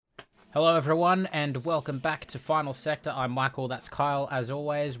Hello everyone and welcome back to Final Sector. I'm Michael, that's Kyle. As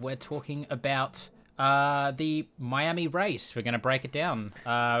always, we're talking about the Miami race. We're going to break it down.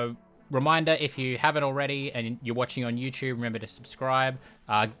 Reminder, if you haven't already and you're watching on YouTube, remember to subscribe.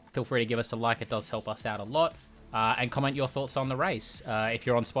 Feel free to give us a like, it does help us out a lot. And comment your thoughts on the race. If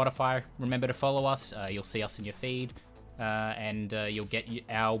you're on Spotify, remember to follow us. You'll see us in your feed. And you'll get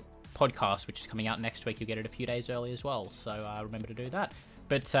our podcast, which is coming out next week. You'll get it a few days early as well. So remember to do that.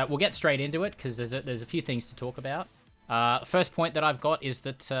 But we'll get straight into it because there's a few things to talk about. First point that I've got is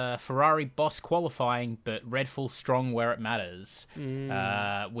that Ferrari boss qualifying, but Red Bull strong where it matters,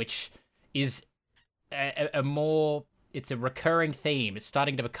 which is it's a recurring theme. It's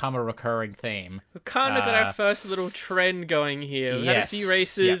starting to become a recurring theme. We've kind of got our first little trend going here. We've had a few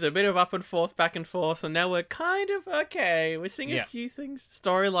races, a bit of up and forth, back and forth, and now we're kind of okay. We're seeing a few things,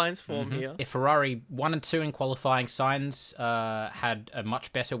 storylines form here. If Ferrari 1 and 2 in qualifying, Sainz had a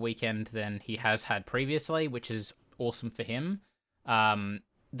much better weekend than he has had previously, which is awesome for him.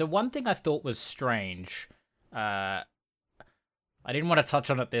 The one thing I thought was strange, I didn't want to touch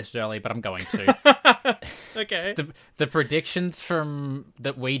on it this early, but I'm going to. Okay. The predictions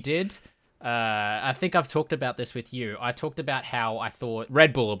that we did, I think I've talked about this with you. I talked about how I thought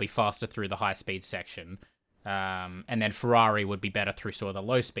Red Bull will be faster through the high-speed section, and then Ferrari would be better through sort of the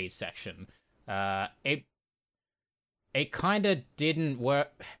low-speed section. It kind of didn't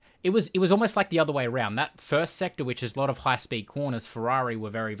work. It was almost like the other way around. That first sector, which is a lot of high-speed corners, Ferrari were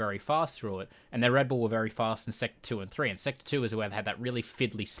very, very fast through it, and then Red Bull were very fast in Sector 2 and 3. And Sector 2 is where they had that really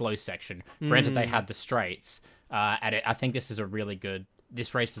fiddly slow section. Granted, they had the straights. I think this race is a really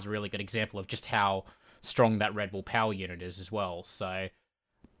good example of just how strong that Red Bull power unit is as well. So,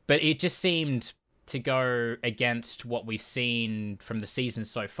 but it just seemed to go against what we've seen from the season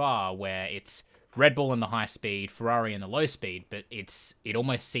so far, where it's Red Bull in the high speed, Ferrari in the low speed, but it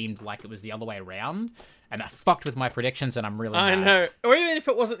almost seemed like it was the other way around, and that fucked with my predictions, and I'm really mad. I know. Or even if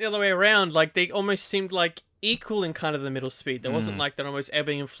it wasn't the other way around, like they almost seemed like equal in kind of the middle speed. There wasn't like they're almost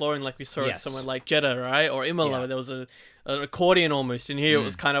ebbing and flowing like we saw at somewhere like Jeddah, right? Or Imola, where there was an accordion almost. And here it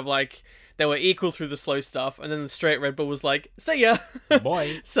was kind of like they were equal through the slow stuff, and then the straight Red Bull was like, see ya.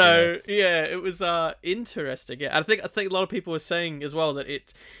 Boy. So it was interesting. Yeah, I think a lot of people were saying as well that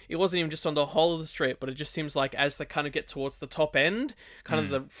it wasn't even just on the whole of the straight, but it just seems like as they kind of get towards the top end, kind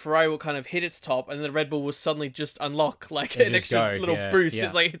of the Ferrari will kind of hit its top, and then the Red Bull will suddenly just unlock like an extra little boost. Yeah.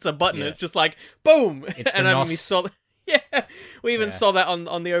 It's like it's a button. Yeah. It's just like boom, and I mean we saw. We even saw that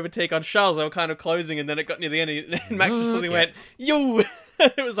on the overtake on Charles. They were kind of closing, and then it got near the end, and Max just suddenly went, yo!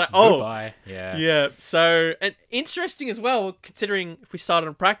 It was like, oh. Goodbye. Yeah. So, and interesting as well, considering if we started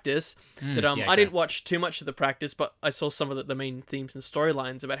on practice, that I didn't watch too much of the practice, but I saw some of the main themes and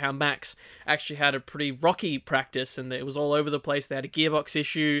storylines about how Max actually had a pretty rocky practice, and it was all over the place. They had a gearbox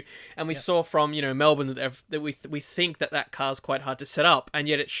issue, and we saw from, Melbourne that we think that car's quite hard to set up, and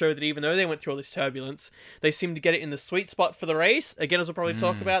yet it showed that even though they went through all this turbulence, they seemed to get it in the sweet spot for the race. Again, as we'll probably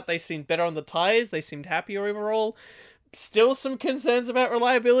talk about, they seemed better on the tyres, they seemed happier overall. Still some concerns about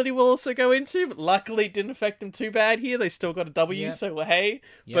reliability we'll also go into, but luckily it didn't affect them too bad here. They still got a W, so hey.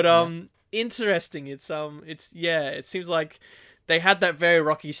 Interesting. It seems like they had that very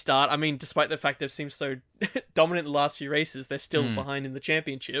rocky start. I mean, despite the fact they've seemed so dominant in the last few races, they're still behind in the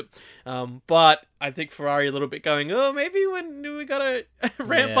championship. But I think Ferrari a little bit going, oh, maybe we gotta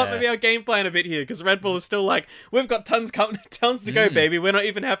ramp up maybe our game plan a bit here, because Red Bull is still like, we've got tons to go, baby. We're not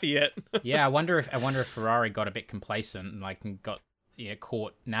even happy yet. I wonder if Ferrari got a bit complacent and got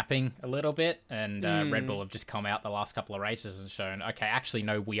caught napping a little bit, and Red Bull have just come out the last couple of races and shown, okay, actually,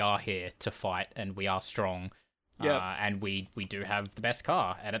 no, we are here to fight and we are strong. And we do have the best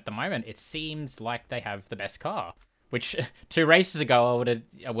car. And at the moment, it seems like they have the best car. Which 2 races ago,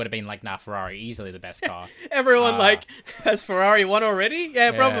 I would have been like, nah, Ferrari, easily the best car. Everyone has Ferrari won already?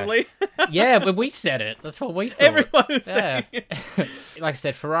 Yeah, probably. Yeah, but we said it. That's what we thought. Everyone was saying it. Like I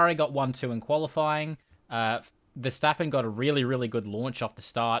said, Ferrari got 1-2 in qualifying. Verstappen got a really, really good launch off the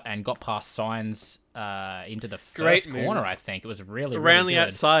start and got past Sainz into the first corner, I think. It was really, around really the good.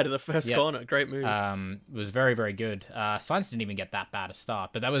 outside of the first corner. Great move. It was very, very good. Sainz didn't even get that bad a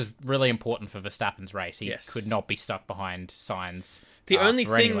start, but that was really important for Verstappen's race. He could not be stuck behind Sainz. The only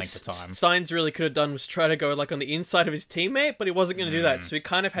thing Sainz really could have done was try to go on the inside of his teammate, but he wasn't going to do that. So he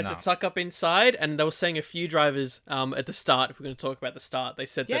kind of had to tuck up inside. And they were saying a few drivers at the start, if we're going to talk about the start, they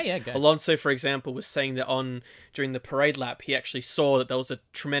said that Alonso, for example, was saying that during the parade lap, he actually saw that there was a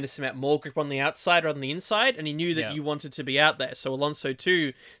tremendous amount more grip on the outside outside rather than the inside, and he knew that Yeah. you wanted to be out there. So Alonso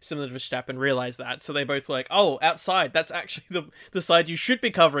too, similar to Verstappen, realized that. So they both were like, oh, outside, that's actually the side you should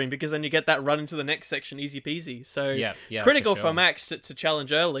be covering, because then you get that run into the next section easy peasy. So critical for Max to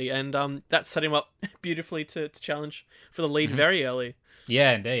challenge early, and that set him up beautifully to challenge for the lead very early.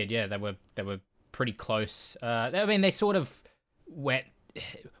 Yeah, indeed. Yeah, they were pretty close. I mean, they sort of went.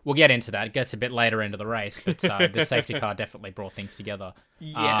 We'll get into that. It gets a bit later into the race, but the safety car definitely brought things together.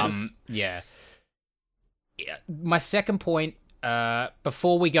 Yes. Yeah. My second point,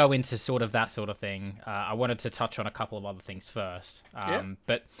 before we go into sort of that sort of thing, I wanted to touch on a couple of other things first.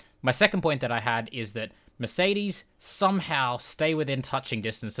 But my second point that I had is that Mercedes somehow stay within touching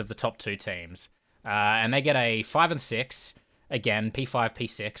distance of the top two teams. And they get a 5 and 6, again, P5,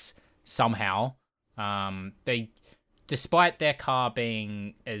 P6, somehow. Despite their car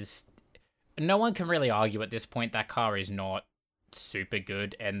being as... No one can really argue at this point that car is not super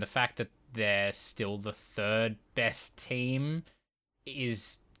good, and the fact that they're still the third best team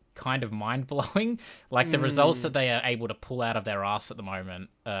is kind of mind-blowing. Like, the results that they are able to pull out of their ass at the moment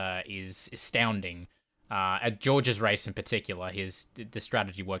is astounding. At George's race in particular, the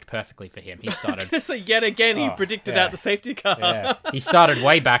strategy worked perfectly for him. He started. So yet again, he predicted out the safety car. Yeah. He started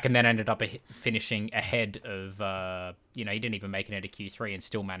way back and then ended up finishing ahead of. He didn't even make it into Q3 and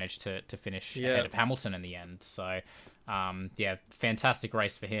still managed to finish ahead of Hamilton in the end. So, fantastic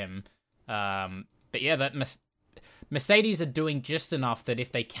race for him. But yeah, that Mercedes are doing just enough that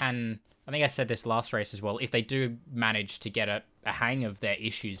if they can. I think I said this last race as well. If they do manage to get a hang of their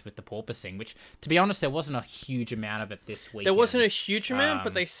issues with the porpoising, which, to be honest, there wasn't a huge amount of it this week. There wasn't a huge amount,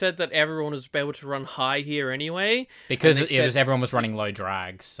 but they said that everyone was able to run high here anyway. Because everyone was running low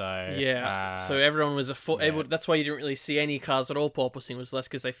drag, so... Yeah, so everyone was able... That's why you didn't really see any cars at all porpoising, was less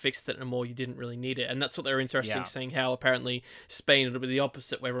because they fixed it, and more you didn't really need it. And that's what they were interesting, saying how apparently Spain it'll be the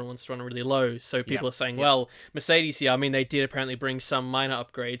opposite, where everyone wants to run really low. So people are saying, well, Mercedes here, I mean, they did apparently bring some minor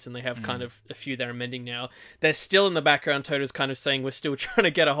upgrades, and they have kind of a few they're amending now. They're still in the background, Toto's kind of saying we're still trying to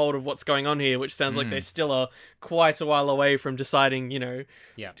get a hold of what's going on here, which sounds like they still are quite a while away from deciding,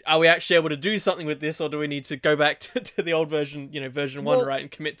 are we actually able to do something with this, or do we need to go back to the old version, version 1, right,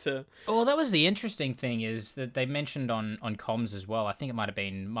 and commit to... Well, that was the interesting thing, is that they mentioned on comms as well, I think it might have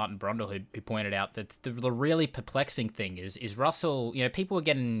been Martin Brundle who pointed out that the really perplexing thing is Russell, people were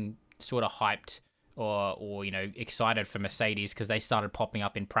getting sort of hyped or excited for Mercedes because they started popping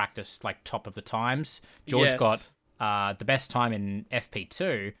up in practice like top of the times. George got the best time in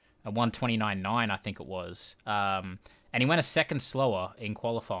FP2 at 1:29.9, I think it was, and he went a second slower in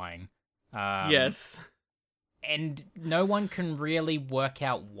qualifying. Yes, and no one can really work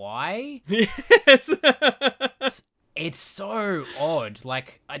out why. Yes, it's so odd.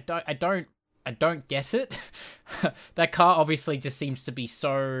 Like I don't get it. That car obviously just seems to be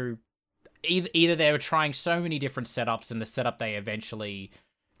so. Either they were trying so many different setups, and the setup they eventually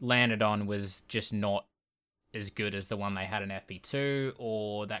landed on was just not as good as the one they had in FP2,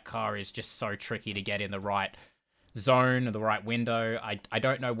 or that car is just so tricky to get in the right zone or the right window. I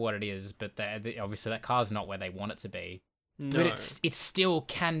don't know what it is, but obviously that car's not where they want it to be. No. But it still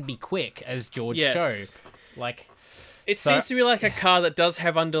can be quick, as George showed. Like... It seems to be like a car that does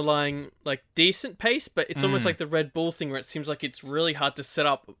have underlying, like, decent pace, but it's almost like the Red Bull thing where it seems like it's really hard to set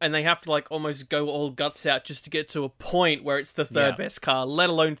up, and they have to, like, almost go all guts out just to get to a point where it's the third best car, let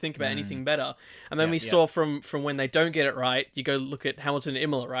alone think about anything better. And then we saw from when they don't get it right, you go look at Hamilton and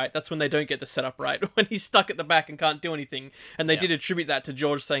Imola, right? That's when they don't get the setup right, when he's stuck at the back and can't do anything. And they did attribute that to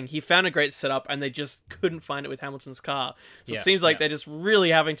George, saying he found a great setup, and they just couldn't find it with Hamilton's car. So it seems like they're just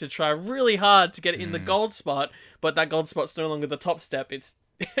really having to try really hard to get it in the gold spot, but that gold spot's no longer the top step. It's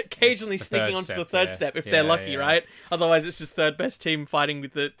occasionally sneaking onto the third step if they're lucky, right? Otherwise, it's just third best team fighting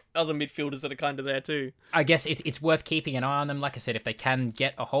with the other midfielders that are kind of there too. I guess it's worth keeping an eye on them. Like I said, if they can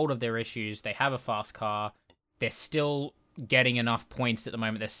get a hold of their issues, they have a fast car. They're still getting enough points at the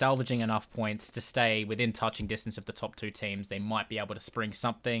moment. They're salvaging enough points to stay within touching distance of the top two teams. They might be able to spring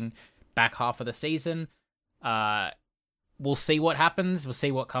something back half of the season. We'll see what happens. We'll see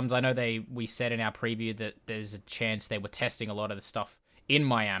what comes. I know we said in our preview that there's a chance they were testing a lot of the stuff in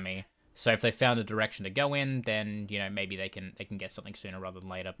Miami. So if they found a direction to go in, then maybe they can get something sooner rather than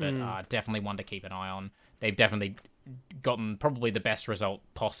later. But definitely one to keep an eye on. They've definitely gotten probably the best result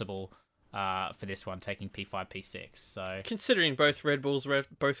possible for this one, taking P5, P6. So considering both Red Bulls,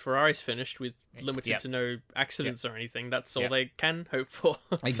 both Ferraris finised with limited to no accidents or anything, that's all they can hope for.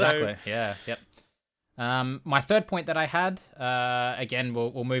 Exactly. Yep. My third point that I had, again,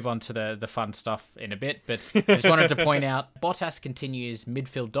 we'll move on to the fun stuff in a bit, but I just wanted to point out Bottas continues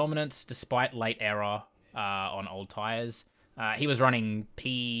midfield dominance despite late error on old tyres. He was running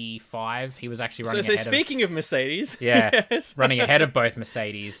P5. He was actually running So ahead speaking of Mercedes, yeah, yes. running ahead of both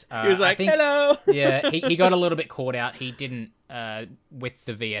Mercedes. He was like, hello. Yeah, he got a little bit caught out. He didn't, with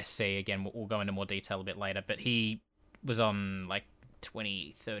the VSC, again, we'll go into more detail a bit later, but he was on like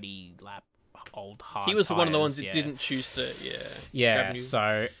 20, 30 lap old hard He was tires, one of the ones that didn't choose to, Yeah,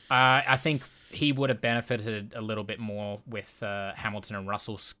 so I think he would have benefited a little bit more with Hamilton and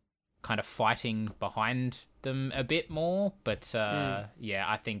Russell's kind of fighting behind them a bit more, but yeah,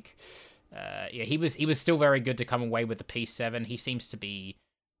 I think he was still very good to come away with the P7. He seems to be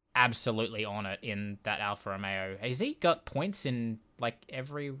absolutely on it in that Alfa Romeo. Has he got points in like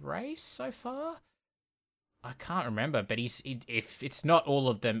every race so far? I can't remember, but if it's not all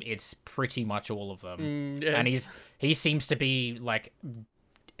of them, it's pretty much all of them. Yes. And he seems to be like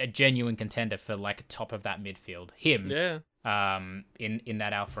a genuine contender for like top of that midfield. In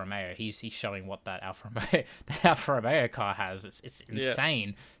that Alfa Romeo, he's showing what that Alfa Romeo car has. It's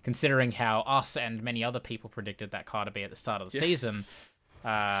insane considering how us and many other people predicted that car to be at the start of the season.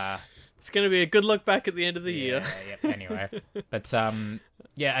 It's going to be a good look back at the end of the year. Anyway, but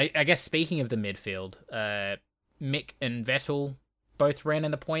I guess speaking of the midfield, Mick and Vettel both ran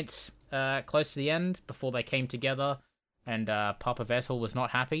in the points close to the end before they came together, and Papa Vettel was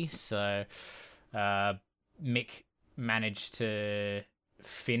not happy, so Mick managed to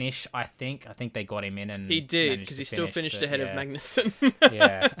finish. I think they got him in, and he did, because he still finished ahead of Magnussen.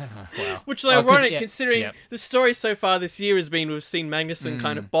 Well, which is ironic considering the story so far this year has been we've seen Magnussen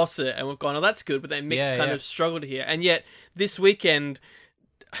kind of boss it, and we've gone, oh, that's good, but then Mick's kind of struggled here, and yet this weekend,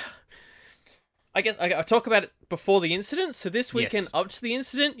 I guess I talk about it before the incident. So this weekend up to the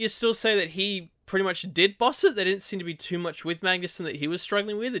incident, you still say that he pretty much did boss it. There didn't seem to be too much with Magnussen that he was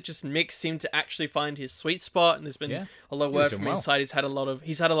struggling with. It just Mick seemed to actually find his sweet spot, and there's been a lot of work from inside. He's had a lot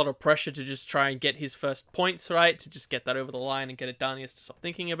of pressure to just try and get his first points right, to just get that over the line and get it done. He has to stop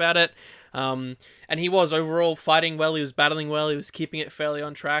thinking about it. And he was overall fighting well. He was battling well. He was keeping it fairly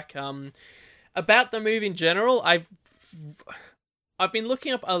on track. About the move in general, I've been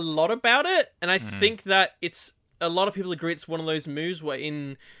looking up a lot about it, and I think that a lot of people agree it's one of those moves where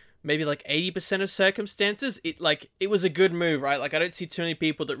in maybe like 80% of circumstances, it was a good move, right? Like, I don't see too many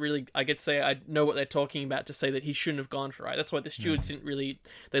people that really, I could say, I know what they're talking about to say that he shouldn't have gone for it. That's why the stewards didn't really,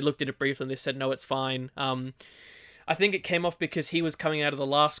 they looked at it briefly and they said, no, it's fine. I think it came off because he was coming out of the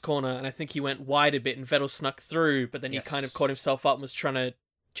last corner, and I think he went wide a bit, and Vettel snuck through, but then he kind of caught himself up and was trying to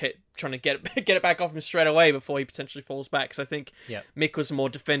get it back off him straight away before he potentially falls back. Because I think Mick was more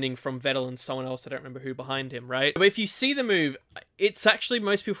defending from Vettel and someone else. I don't remember who behind him, right? But if you see the move, it's actually,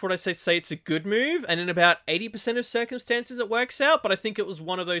 most people what I say it's a good move, and in about 80% of circumstances it works out. But I think it was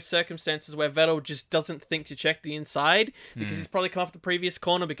one of those circumstances where Vettel just doesn't think to check the inside, because he's probably come off the previous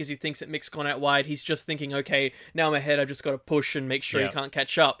corner because he thinks that Mick's gone out wide. He's just thinking, okay, now I'm ahead, I've just got to push and make sure he can't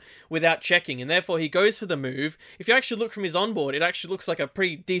catch up, without checking, and therefore he goes for the move. If you actually look from his onboard, it actually looks like a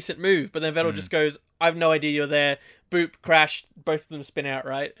pretty decent move, but then Vettel just goes, I have no idea you're there, boop, crash, both of them spin out,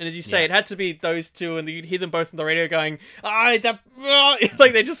 right? And as you say, it had to be those two, and you'd hear them both on the radio going, like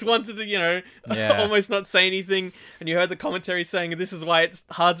they just wanted to, almost not say anything, and you heard the commentary saying, this is why it's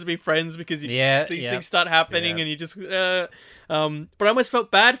hard to be friends, because these things start happening, and you just, but I almost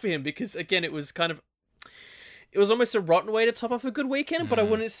felt bad for him, because again, it was almost a rotten way to top off a good weekend, but I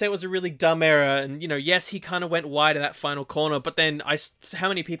wouldn't say it was a really dumb error. And, yes, he kind of went wide in that final corner, but then how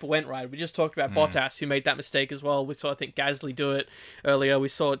many people went wide? We just talked about Bottas, who made that mistake as well. We saw, I think, Gasly do it earlier. We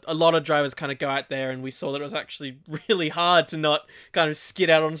saw a lot of drivers kind of go out there, and we saw that it was actually really hard to not kind of skid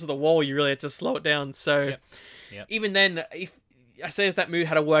out onto the wall. You really had to slow it down. So even then, if that move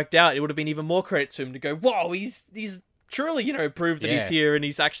had worked out, it would have been even more credit to him to go, whoa, he's truly, proved that he's here and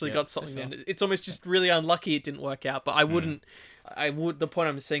he's actually got something. Sure. It's almost just really unlucky it didn't work out. But the point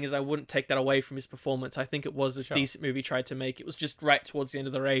I'm saying is I wouldn't take that away from his performance. I think it was a decent move he tried to make. It was just right towards the end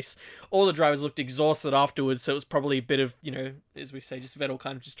of the race. All the drivers looked exhausted afterwards, so it was probably a bit of, as we say, just Vettel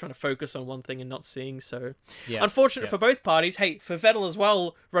kind of just trying to focus on one thing and not seeing. So unfortunate for both parties. Hey, for Vettel as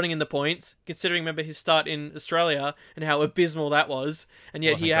well, running in the points, considering, remember, his start in Australia and how abysmal that was, and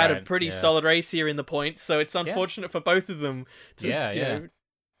yet he had a pretty solid race here in the points, so it's unfortunate for both of them to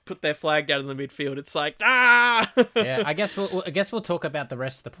put their flag down in the midfield. It's like, I guess we'll talk about the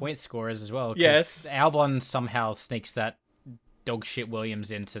rest of the point scorers as well. Yes, Albon somehow sneaks that dog shit Williams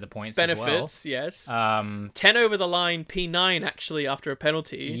into the points benefits as well. Yes, 10 over the line, P9 actually after a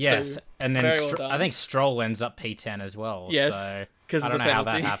penalty. Yes, so and then I think Stroll ends up P10 as well. Yes, because I don't of the know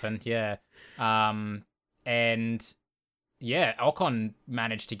penalty. how that happened. And Ocon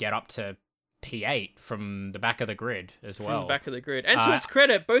managed to get up to P8 from the back of the grid as well. From the back of the grid. And to its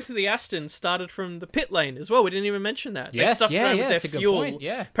credit, both of the Astons started from the pit lane as well. We didn't even mention that. Yes, they stuffed around with their fuel.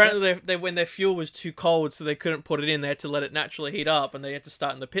 Yeah. Apparently, they when their fuel was too cold, so they couldn't put it in. They had to let it naturally heat up, and they had to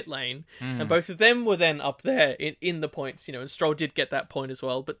start in the pit lane. And both of them were then up there in the points, and Stroll did get that point as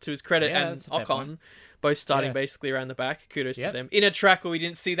well. But to his credit, and Ocon, both starting basically around the back. Kudos to them. In a track where we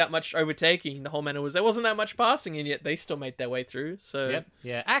didn't see that much overtaking, the whole manner was there wasn't that much passing, and yet they still made their way through. So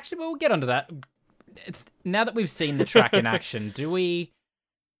yeah. Actually, we'll get onto that. Now that we've seen the track in action, do we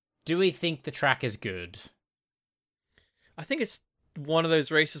think the track is good? I think it's one of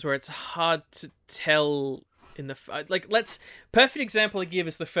those races where it's hard to tell in the perfect example I give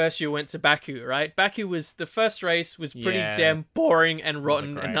is the first year we went to Baku, right? Baku was the first race was pretty damn boring and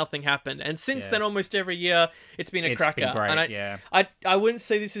rotten and nothing happened. And since then, almost every year it's been a cracker. Been great, and I wouldn't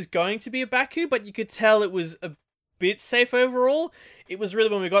say this is going to be a Baku, but you could tell it was a bit safe overall. It was really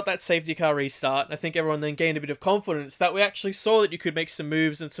when we got that safety car restart, and I think everyone then gained a bit of confidence that we actually saw that you could make some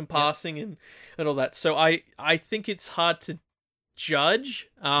moves and some passing and all that. So I think it's hard to judge.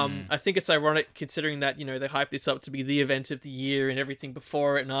 I think it's ironic considering that, they hype this up to be the event of the year and everything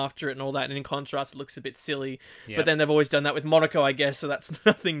before it and after it and all that, and in contrast it looks a bit silly. But then they've always done that with Monaco, I guess, so that's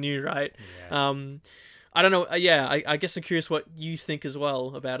nothing new, right? I don't know. I guess I'm curious what you think as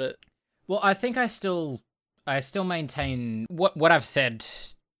well about it. Well, I think I still maintain what I've said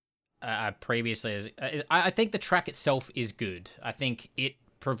previously. Is I think the track itself is good. I think it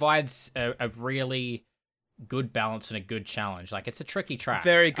provides a really good balance and a good challenge. Like, it's a tricky track.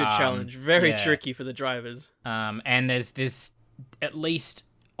 Very good challenge. Very tricky for the drivers. And there's at least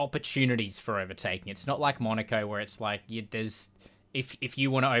opportunities for overtaking. It's not like Monaco where it's like if you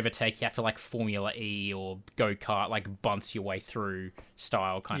want to overtake, you have to like Formula E or go-kart, like bunts your way through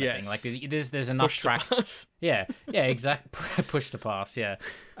style kind of thing. Like there's enough push track. Yeah, exactly. Push to pass. Yeah.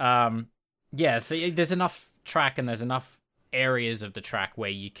 So there's enough track and there's enough areas of the track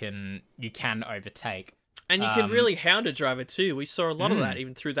where you can overtake. And you can really hound a driver too. We saw a lot of that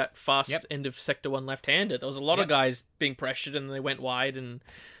even through that fast end of Sector 1 left-hander. There was a lot of guys being pressured and they went wide, and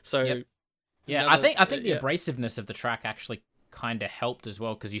so I think the abrasiveness of the track actually kind of helped as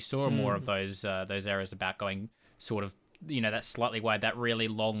well, because you saw more of those errors about going sort of, that slightly wide, that really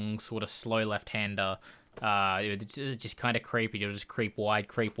long sort of slow left-hander. It was just kind of creepy. You'll just creep wide,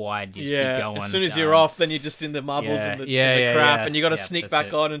 you just keep going. As soon as you're off, then you're just in the marbles and the crap, and you got to sneak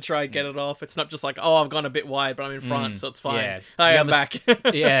back on and try and get it off. It's not just like, I've gone a bit wide, but I'm in front, so it's fine. I'm back.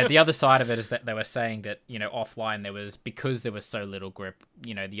 The other side of it is that they were saying that, offline because there was so little grip,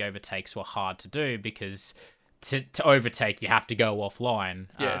 the overtakes were hard to do, because to overtake you have to go offline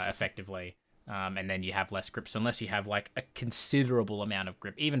effectively. And then you have less grip. So unless you have like a considerable amount of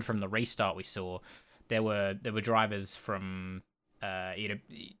grip, even from the restart we saw, there were drivers from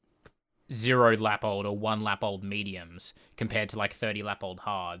 0 lap old or 1 lap old mediums compared to like 30 lap old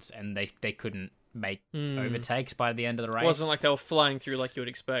hards, and they couldn't make overtakes by the end of the race. It wasn't like they were flying through like you would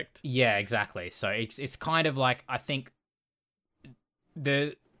expect. Yeah, exactly. So it's kind of like, I think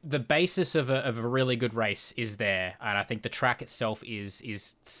the basis of a really good race is there, and I think the track itself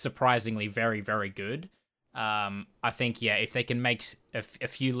is surprisingly very, very good. I think, if they can make a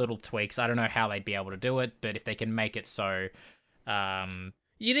few little tweaks, I don't know how they'd be able to do it, but if they can make it so...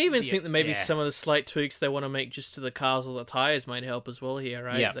 You'd even think that maybe some of the slight tweaks they want to make just to the cars or the tyres might help as well here,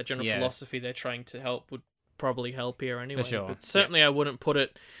 right? Is that general philosophy they're trying to help would probably help here anyway. For sure. But certainly I wouldn't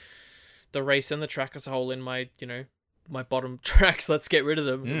put the race and the track as a whole in my, my bottom tracks. Let's get rid of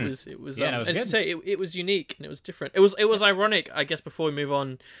them. It was as good. I say, it was unique and it was different. It was ironic, I guess, before we move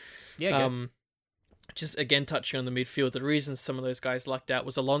on. Good. Just again touching on the midfield, the reason some of those guys lucked out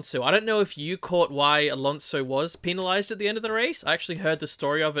was Alonso. I don't know if you caught why Alonso was penalised at the end of the race. I actually heard the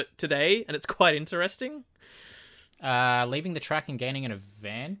story of it today, and it's quite interesting. Leaving the track and gaining an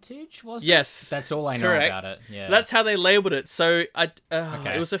advantage, was it? Yes. That's all I know about it. Yeah. So that's how they labelled it. So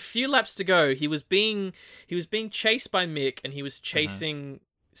it was a few laps to go. He was being chased by Mick, and he was chasing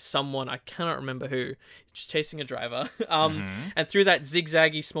someone, I cannot remember who, just chasing a driver. And through that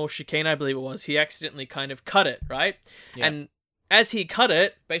zigzaggy small chicane, I believe it was, he accidentally kind of cut it, right? Yep. And as he cut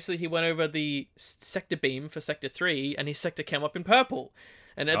it, basically he went over the sector beam for Sector 3, and his sector came up in purple.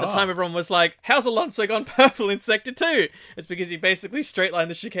 And at the time, everyone was like, how's Alonso gone purple in Sector 2? It's because he basically straight-lined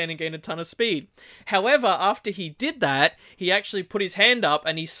the chicane and gained a ton of speed. However, after he did that, he actually put his hand up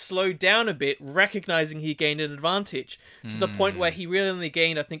and he slowed down a bit, recognizing he gained an advantage. To the point where he really only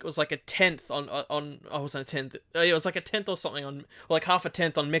gained, I think it was like a tenth on it wasn't a tenth. It was like a tenth or something or like half a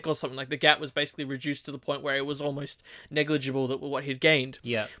tenth on Mick or something. Like the gap was basically reduced to the point where it was almost negligible that what he'd gained.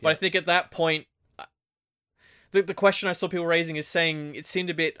 Yeah. But I think at that point, the question I saw people raising is saying it seemed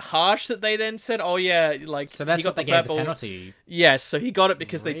a bit harsh that they then said, "Oh yeah, like so that's he got what they the gave purple the penalty." Yes, so he got it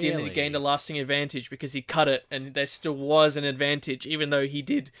because they didn't. He Really? gained a lasting advantage because he cut it, and there still was an advantage, even though he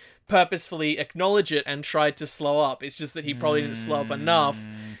did purposefully acknowledge it and tried to slow up. It's just that he probably didn't slow up enough.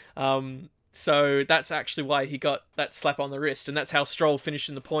 So that's actually why he got that slap on the wrist, and that's how Stroll finished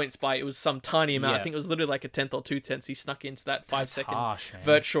in the points by, it was some tiny amount. I think it was literally like a tenth or 2/10 he snuck into that 5-second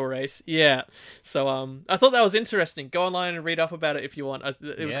virtual race. Yeah. So I thought that was interesting. Go online and read up about it if you want.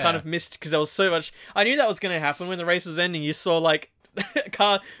 It was kind of missed because there was so much. I knew that was going to happen when the race was ending. You saw like a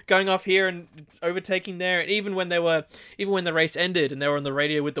car going off here and overtaking there, and even when the race ended and they were on the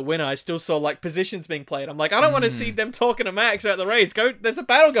radio with the winner, I still saw like positions being played. I'm like, I don't want to see them talking to Max at the race. There's a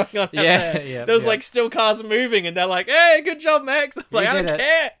battle going on out there. There was like still cars moving, and they're like, hey, good job, Max. I'm like, I don't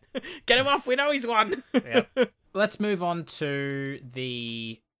care. Get him off. We know he's won. Let's move on to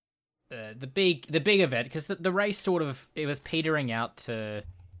the big event, because the race sort of, it was petering out to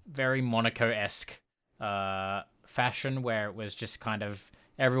very Monaco-esque fashion, where it was just kind of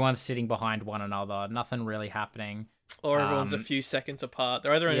everyone's sitting behind one another, nothing really happening, or everyone's a few seconds apart.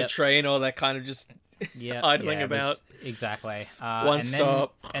 They're either in a train or they're kind of just idling about. Exactly. One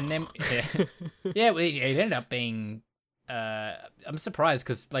stop. And then it ended up being I'm surprised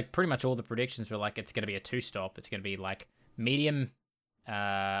because like pretty much all the predictions were like it's going to be a 2-stop. It's going to be like medium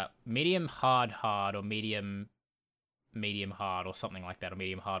hard or medium hard or something like that, or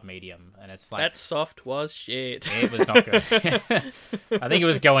medium hard medium, and it's like that soft was shit. It was not good. I think it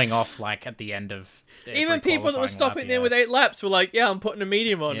was going off like at the end of even people that were stopping there with 8 laps were like, yeah, I'm putting a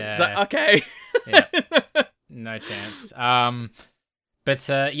medium on. It's like, okay. No chance. So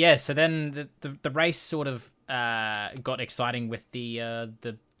then the race sort of got exciting with the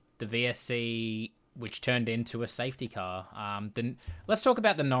VSC, which turned into a safety car. Then let's talk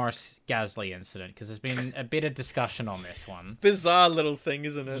about the Norris-Gasly incident, because there's been a bit of discussion on this one. Bizarre little thing,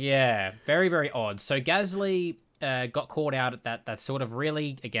 isn't it? Yeah, very, very odd. So Gasly got caught out at that sort of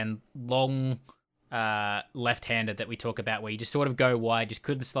really, again, long left-handed that we talk about, where you just sort of go wide, just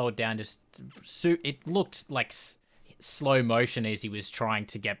couldn't slow it down. It looked like slow motion as he was trying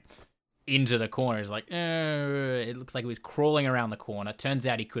to get into the corner. It's like, it looks like he was crawling around the corner. Turns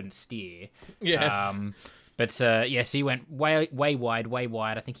out he couldn't steer. Yes. So he went way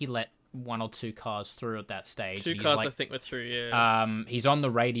wide. I think he let 1 or 2 cars through at that stage. 2 cars, I think, were through, yeah. He's on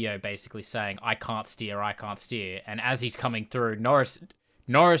the radio basically saying, I can't steer. And as he's coming through, Norris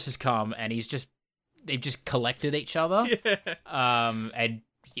has come, and they've just collected each other. And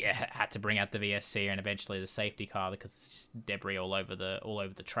had to bring out the VSC and eventually the safety car, because it's just debris all over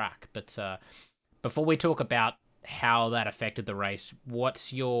the track. But before we talk about how that affected the race,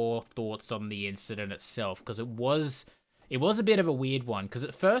 what's your thoughts on the incident itself? Because it was a bit of a weird one. Because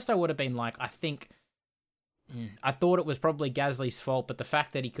at first I would have been like, I thought it was probably Gasly's fault, but the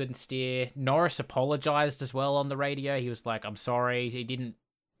fact that he couldn't steer, Norris apologized as well on the radio. He was like, I'm sorry. He didn't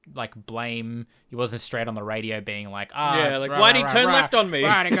blame, he wasn't straight on the radio being like, why'd he turn left on me?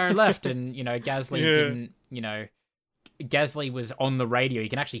 Right, to go left. And, Gasly didn't, Gasly was on the radio. You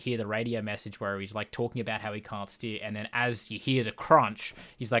can actually hear the radio message where he's like talking about how he can't steer. And then as you hear the crunch,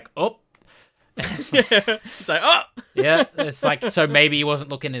 he's like, oh. It's like, oh. Yeah. It's like, so maybe he wasn't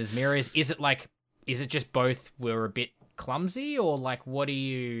looking in his mirrors. Is it just both were a bit clumsy, or like, how do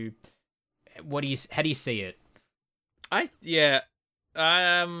you see it? I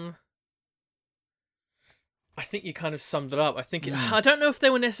think you kind of summed it up. I think I don't know if they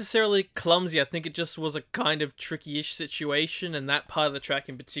were necessarily clumsy. I think it just was a kind of tricky-ish situation, and that part of the track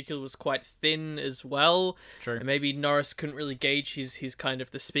in particular was quite thin as well. True. And maybe Norris couldn't really gauge his kind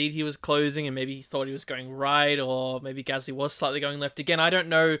of the speed he was closing, and maybe he thought he was going right, or maybe Gasly was slightly going left. Again, I don't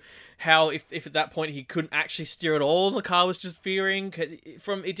know how, if at that point he couldn't actually steer at all, the car was just veering. It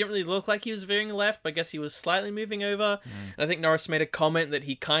didn't really look like he was veering left, but I guess he was slightly moving over. And I think Norris made a comment that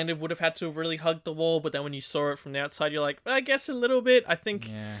he kind of would have had to have really hugged the wall, but then when you saw it from the outside, you're like, I guess a little bit. I think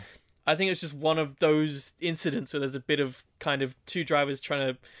it's just one of those incidents where there's a bit of kind of 2 drivers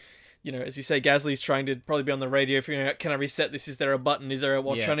trying to, as you say, Gasly's trying to probably be on the radio figuring out, can I reset this? Is there a button? Is there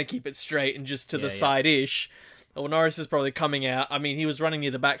trying to keep it straight and just to the side-ish. Well, Norris is probably coming out. I mean, he was running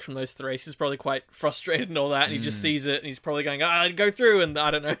near the back from those 3 races. He's probably quite frustrated and all that, and he just sees it, and he's probably going, go through, and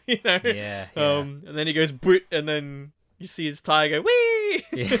I don't know, Yeah. And then he goes, boot, and then you see his tire go, whee!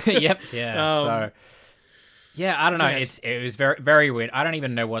 Yep, yeah. I don't know. Yes. It was very, very weird. I don't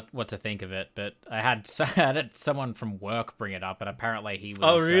even know what to think of it, but I had someone from work bring it up, and apparently he was...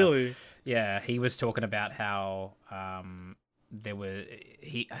 Oh, really? He was talking about how I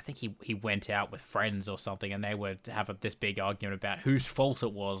think he went out with friends or something, and they would have this big argument about whose fault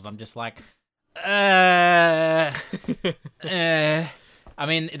it was, and I'm just like, Uh, I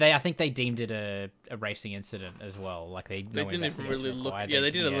mean, I think they deemed it a racing incident as well. Like they didn't even really look. Required. Yeah,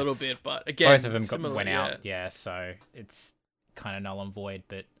 they did a little bit, but again, both of them went out. Yeah, so it's kind of null and void.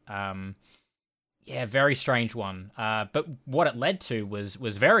 But yeah, very strange one. But what it led to was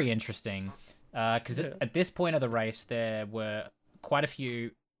very interesting. Because at this point of the race, there were quite a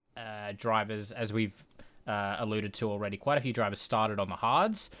few drivers, as we've alluded to already. Quite a few drivers started on the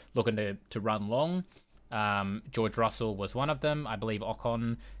hards, looking to run long. George Russell was one of them. I believe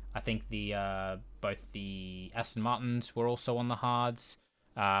Ocon. I think both the Aston Martins were also on the hards.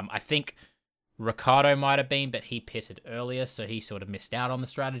 I think Ricciardo might have been, but he pitted earlier, so he sort of missed out on the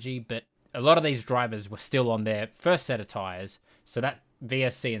strategy. But a lot of these drivers were still on their first set of tyres, so that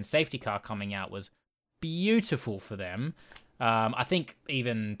VSC and safety car coming out was beautiful for them. I think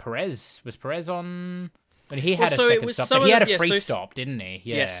even Perez on. But he had a second stop. But he had a free stop, didn't he?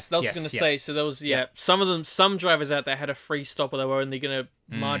 Yeah. Yes, that was going to say. So there was some drivers out there had a free stop, or they were only going to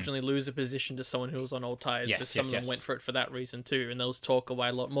marginally lose a position to someone who was on old tires. So some of them went for it for that reason too. And there was talk of why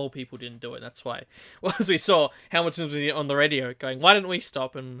a lot more people didn't do it. That's why. Well, as we saw, Hamilton was on the radio going, "Why didn't we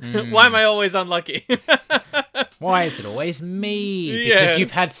stop? And why am I always unlucky? Why is it always me? Because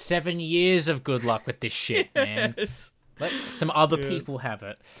you've had 7 years of good luck with this shit, man. Let some other people have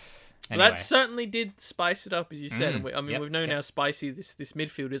it." Anyway. That certainly did spice it up, as you said. We've known how spicy this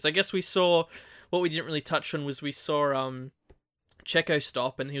midfield is. I guess we saw, what we didn't really touch on was we saw Checo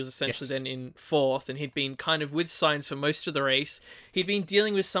stop, and he was essentially then in fourth, and he'd been kind of with Sainz for most of the race. He'd been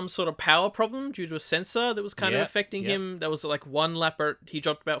dealing with some sort of power problem due to a sensor that was kind of affecting him. That was like one lap, he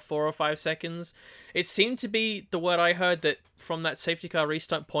dropped about 4 or 5 seconds. It seemed to be the word I heard that from that safety car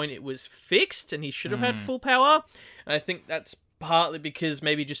restart point, it was fixed, and he should have had full power. And I think that's partly because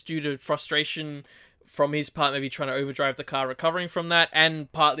maybe just due to frustration from his part, maybe trying to overdrive the car, recovering from that, and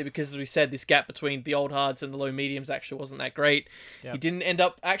partly because, as we said, this gap between the old hards and the low mediums actually wasn't that great. He didn't end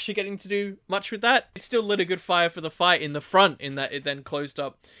up actually getting to do much with that. It still lit a good fire for the fight in the front, in that it then closed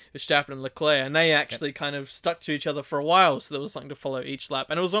up Verstappen and Leclerc, and they actually kind of stuck to each other for a while, so there was something to follow each lap.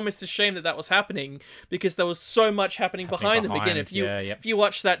 And it was almost a shame that was happening, because there was so much happening behind the beginning. If you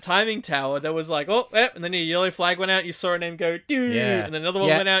watch that timing tower, there was like, and then your yellow flag went out, you saw a name go, doo, and then another one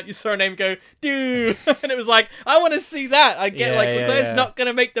went out, you saw a name go, doo. And it was like, I want to see that. I get Leclerc's not going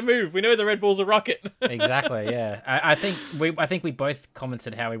to make the move. We know the Red Bull's a rocket. Exactly. Yeah. I think we both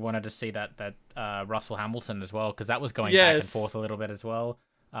commented how we wanted to see that Russell Hamilton as well, because that was going back and forth a little bit as well.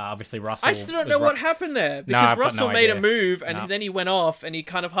 Obviously, Russell. I still don't know what happened there, because Russell made a move and then he went off and he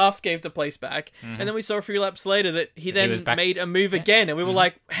kind of half gave the place back. And then we saw a few laps later that he then made a move again, and we were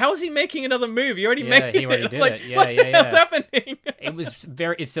like, "How is he making another move? He already made it. He already did it. What the hell's happening?" It was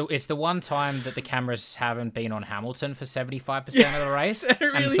It's the one time that the cameras haven't been on Hamilton for 75% of the race, and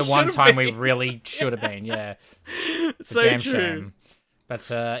it's the one time we really should have been. Yeah, so damn true. Shame. But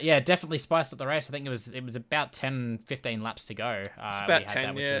definitely spiced up the race. I think it was about 10, 15 laps to go. It's about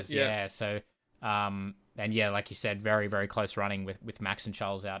 10, So, and like you said, very, very close running with Max and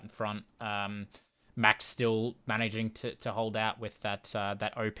Charles out in front. Max still managing to hold out with that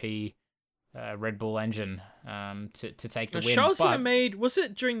OP Red Bull engine to take the win. Charles made, was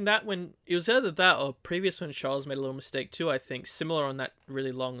it during that when, it was either that or previous when Charles made a little mistake too, I think, similar on that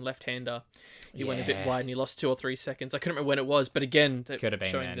really long left-hander. He went a bit wide and he lost 2 or 3 seconds. I couldn't remember when it was, but again, could have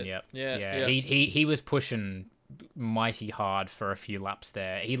been then. Yeah. He was pushing mighty hard for a few laps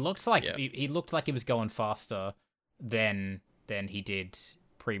there. He looked like he was going faster than he did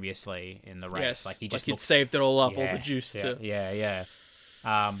previously in the race. Yes, like he'd saved it all up, all the juice. But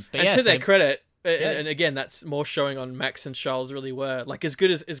and to their credit, and again, that's more showing on Max and Charles really were like as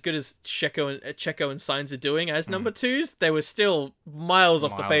good as Checo and Sainz are doing as number twos. They were still miles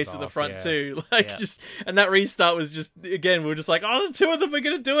off the pace of the front too. And that restart was just, again, we were just like, oh, the two of them are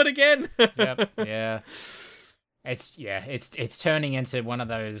gonna do it again. It's turning into one of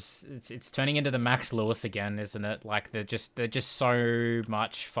those. It's turning into the Max Lewis again, isn't it? Like they're just so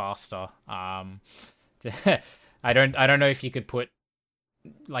much faster. I don't know if you could put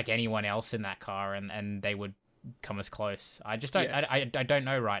like anyone else in that car and they would come as close. I just don't. Yes. I don't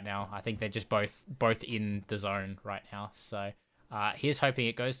know right now. I think they're just both in the zone right now. So here's hoping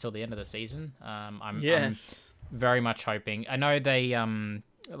it goes till the end of the season. I'm very much hoping. I know they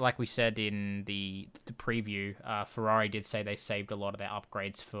like we said in the preview, Ferrari did say they saved a lot of their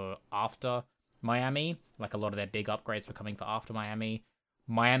upgrades for after Miami. Like a lot of their big upgrades were coming for after Miami.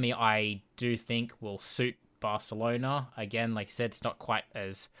 Miami, I do think will suit Barcelona. Again, like I said, it's not quite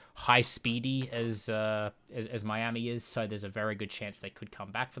as high speedy as Miami is, so there's a very good chance they could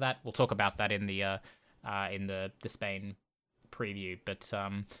come back for that. We'll talk about that in the Spain preview. But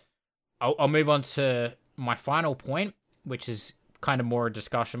I'll move on to my final point, which is kind of more a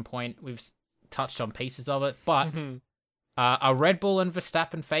discussion point. We've touched on pieces of it, but are Red Bull and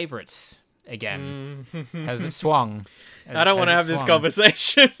Verstappen favorites again? Has it swung? I don't want to have this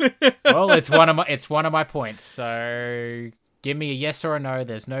conversation. Well, it's one of my points. So give me a yes or a no.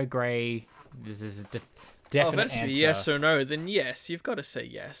 There's no grey. This is a definite answer. If it's yes or no, then yes. You've got to say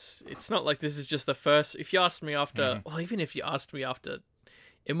yes. It's not like this is just the first. If you asked me after, well, even if you asked me after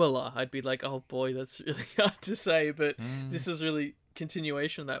Imola, I'd be like, oh boy, that's really hard to say. But this is really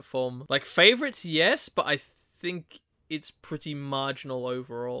continuation of that form. Like favorites, yes, but I think it's pretty marginal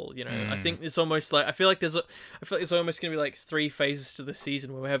overall, you know. I think it's almost like I feel like it's almost gonna be like 3 phases to the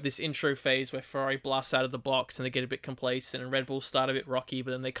season where we have this intro phase where Ferrari blasts out of the blocks and they get a bit complacent, and Red Bull start a bit rocky,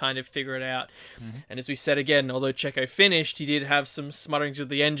 but then they kind of figure it out. And as we said again, although Checo finished, he did have some smutterings with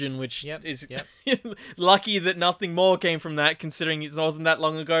the engine, which is lucky that nothing more came from that, considering it wasn't that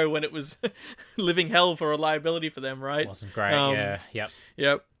long ago when it was living hell for reliability for them, right? Wasn't great. Yep.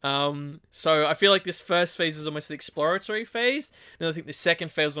 So I feel like this first phase is almost the exploratory phase, and I think the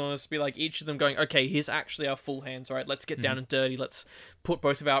second phase will almost be like each of them going, okay, here's actually our full hands, right? Let's get down and dirty. Let's put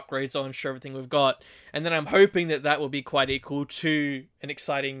both of our upgrades on, show everything we've got. And then I'm hoping that will be quite equal to an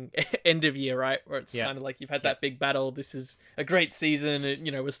exciting end of year, right? Where it's kind of like you've had that big battle. This is a great season. And,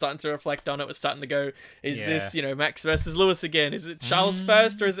 you know, we're starting to reflect on it. We're starting to go, is this, you know, Max versus Lewis again? Is it Charles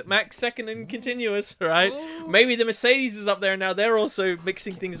first or is it Max second and continuous, right? Maybe the Mercedes is up there now. They're also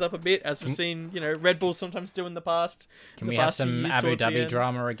mixing things up a bit, as we've seen, you know, Red Bull sometimes do in the past. Can we have some Abu Dhabi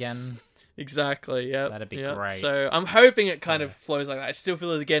drama again? Exactly, yeah. That'd be great. So I'm hoping it kind of flows like that. I still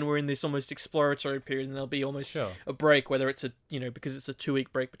feel as, again, we're in this almost exploratory period, and there'll be almost a break, whether it's a, you know, because it's a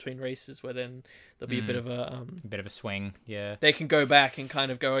 2-week break between races, where then there'll be a bit of a swing, They can go back and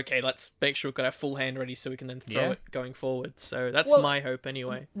kind of go, okay, let's make sure we've got our full hand ready so we can then throw it going forward. So that's my hope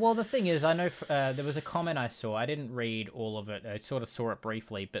anyway. Well, the thing is, I know there was a comment I saw. I didn't read all of it. I sort of saw it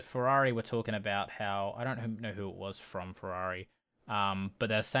briefly, but Ferrari were talking about how, I don't know who it was from Ferrari, but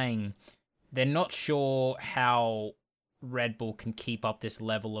they're saying they're not sure how Red Bull can keep up this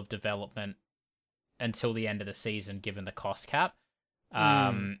level of development until the end of the season, given the cost cap.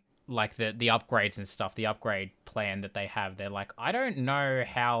 Like the upgrades and stuff, the upgrade plan that they have, they're like, I don't know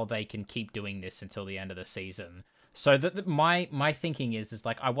how they can keep doing this until the end of the season. So my thinking is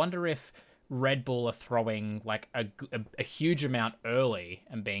like, I wonder if Red Bull are throwing like a huge amount early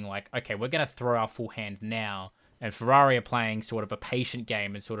and being like, okay, we're going to throw our full hand now. And Ferrari are playing sort of a patient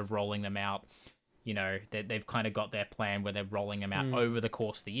game and sort of rolling them out. You know, they've kind of got their plan where they're rolling them out over the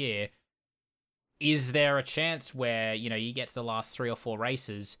course of the year. Is there a chance where, you know, you get to the last 3 or 4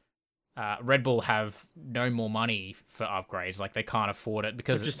 races, Red Bull have no more money for upgrades, like they can't afford it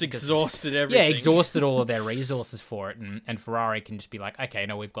because they've just exhausted everything. Yeah, exhausted all of their resources for it, and Ferrari can just be like, okay,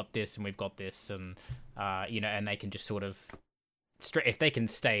 no, we've got this and we've got this, and you know, and they can just sort of if they can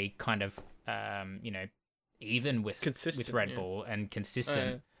stay kind of you know, even with Red Bull and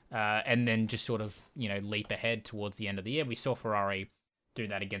consistent, and then just sort of, you know, leap ahead towards the end of the year. We saw Ferrari do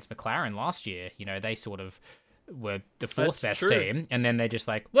that against McLaren last year. You know, they sort of were the 4th best team, and then they're just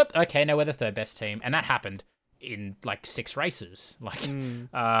like, whoop, okay, no, we're the 3rd best team, and that happened in like 6 races. Like,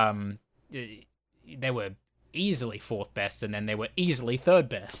 they were easily 4th best, and then they were easily 3rd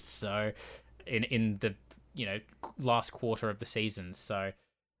best. So, in the, you know, last quarter of the season. So,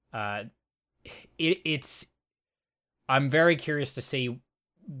 it's I'm very curious to see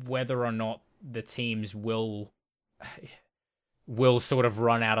whether or not the teams will sort of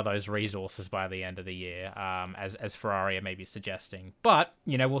run out of those resources by the end of the year, as Ferrari are maybe suggesting. But,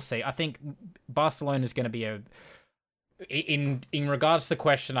 you know, we'll see. I think Barcelona is going to be in regards to the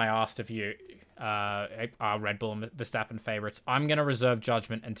question I asked of you, are Red Bull and Verstappen favorites? I'm going to reserve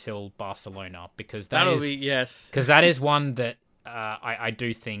judgment until Barcelona, because that is one that I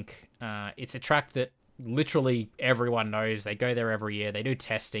do think it's a track that literally everyone knows. They go there every year. They do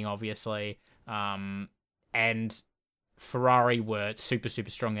testing, obviously, and Ferrari were super,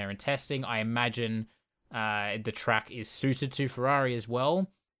 super strong there in testing. I imagine the track is suited to Ferrari as well.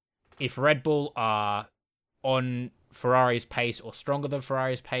 If Red Bull are on Ferrari's pace or stronger than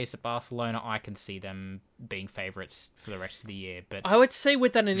Ferrari's pace at Barcelona, I can see them being favourites for the rest of the year. But I would say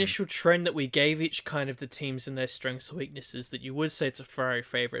with that initial trend that we gave each kind of the teams and their strengths and weaknesses, that you would say it's a Ferrari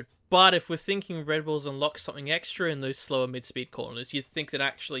favourite. But if we're thinking Red Bull's unlock something extra in those slower mid-speed corners, you'd think that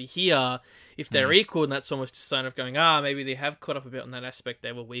actually here, if they're equal, and that's almost a sign of going, maybe they have caught up a bit on that aspect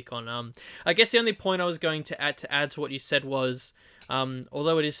they were weak on. I guess the only point I was going to add to what you said was,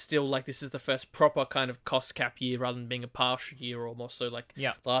 Although it is still like this is the first proper kind of cost cap year rather than being a partial year, or more so like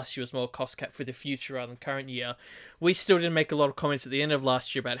last year was more cost cap for the future rather than current year. We still didn't make a lot of comments at the end of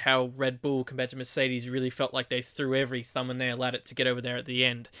last year about how Red Bull compared to Mercedes really felt like they threw every thumb and nail at it to get over there at the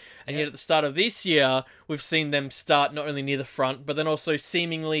end. And yet at the start of this year, we've seen them start not only near the front, but then also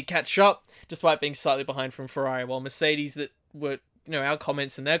seemingly catch up, despite being slightly behind from Ferrari, while Mercedes that were, our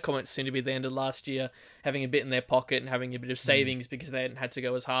comments and their comments seem to be at the end of last year, having a bit in their pocket and having a bit of savings because they hadn't had to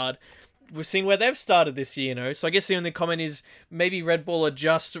go as hard. We've seen where they've started this year, So I guess the only comment is maybe Red Bull are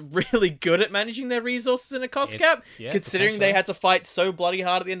just really good at managing their resources in a cost cap, considering they had to fight so bloody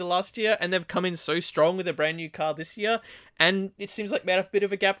hard at the end of last year, and they've come in so strong with a brand new car this year. And it seems like they had a bit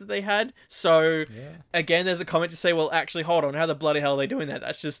of a gap that they had. So, again, there's a comment to say, well, actually, hold on. How the bloody hell are they doing that?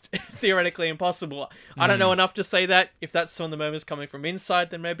 That's just theoretically impossible. I don't know enough to say that. If that's some of the moments coming from inside,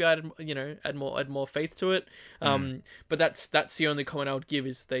 then maybe I'd, add more faith to it. But that's the only comment I would give,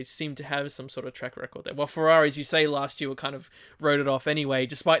 is they seem to have some sort of track record there. Well, Ferrari, as you say, last year were kind of wrote it off anyway,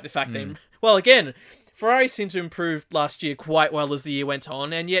 despite the fact they... Well, again... Ferrari seemed to improve last year quite well as the year went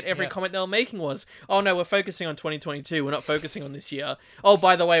on, and yet every comment they were making was, oh no, we're focusing on 2022, we're not focusing on this year. Oh,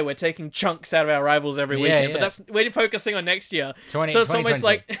 by the way, we're taking chunks out of our rivals every weekend, but we're focusing on next year. So it's almost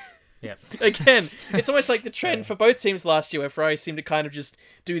like... Again, it's almost like the trend for both teams last year, where Ferrari seemed to kind of just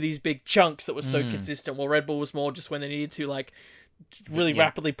do these big chunks that were so consistent, while Red Bull was more just when they needed to, like... really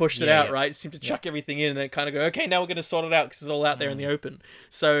rapidly pushed it out, right? It seemed to chuck everything in and then kind of go, okay, now we're going to sort it out because it's all out there in the open.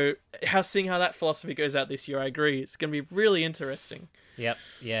 So seeing how that philosophy goes out this year, I agree. It's going to be really interesting. Yep,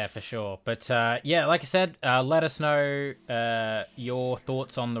 yeah, for sure. But like I said, let us know your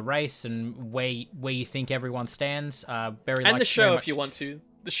thoughts on the race and where you think everyone stands. And the show, if you want to.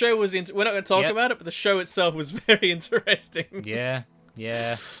 The show was... we're not going to talk about it, but the show itself was very interesting. Yeah.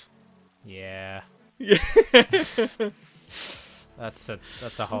 That's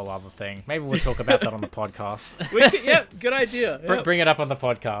a whole other thing. Maybe we'll talk about that on the podcast. Good idea. Bring it up on the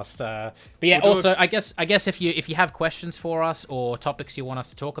podcast. But yeah, also I guess if you have questions for us or topics you want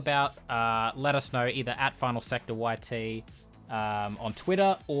us to talk about, let us know either at Final Sector YT on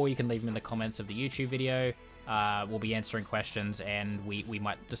Twitter, or you can leave them in the comments of the YouTube video. We'll be answering questions, and we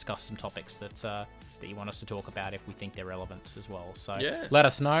might discuss some topics that you want us to talk about if we think they're relevant as well. So let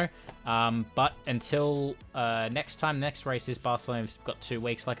us know. But until next time, next race is Barcelona. We've got 2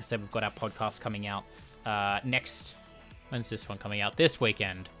 weeks. Like I said, we've got our podcast coming out when's this one coming out? This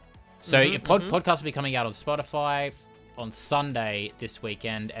weekend. So podcast will be coming out on Spotify on Sunday this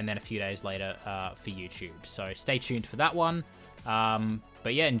weekend, and then a few days later for YouTube. So stay tuned for that one.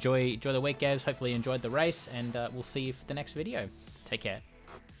 But yeah, enjoy the week, guys. Hopefully you enjoyed the race, and we'll see you for the next video. Take care.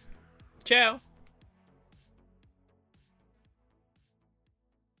 Ciao.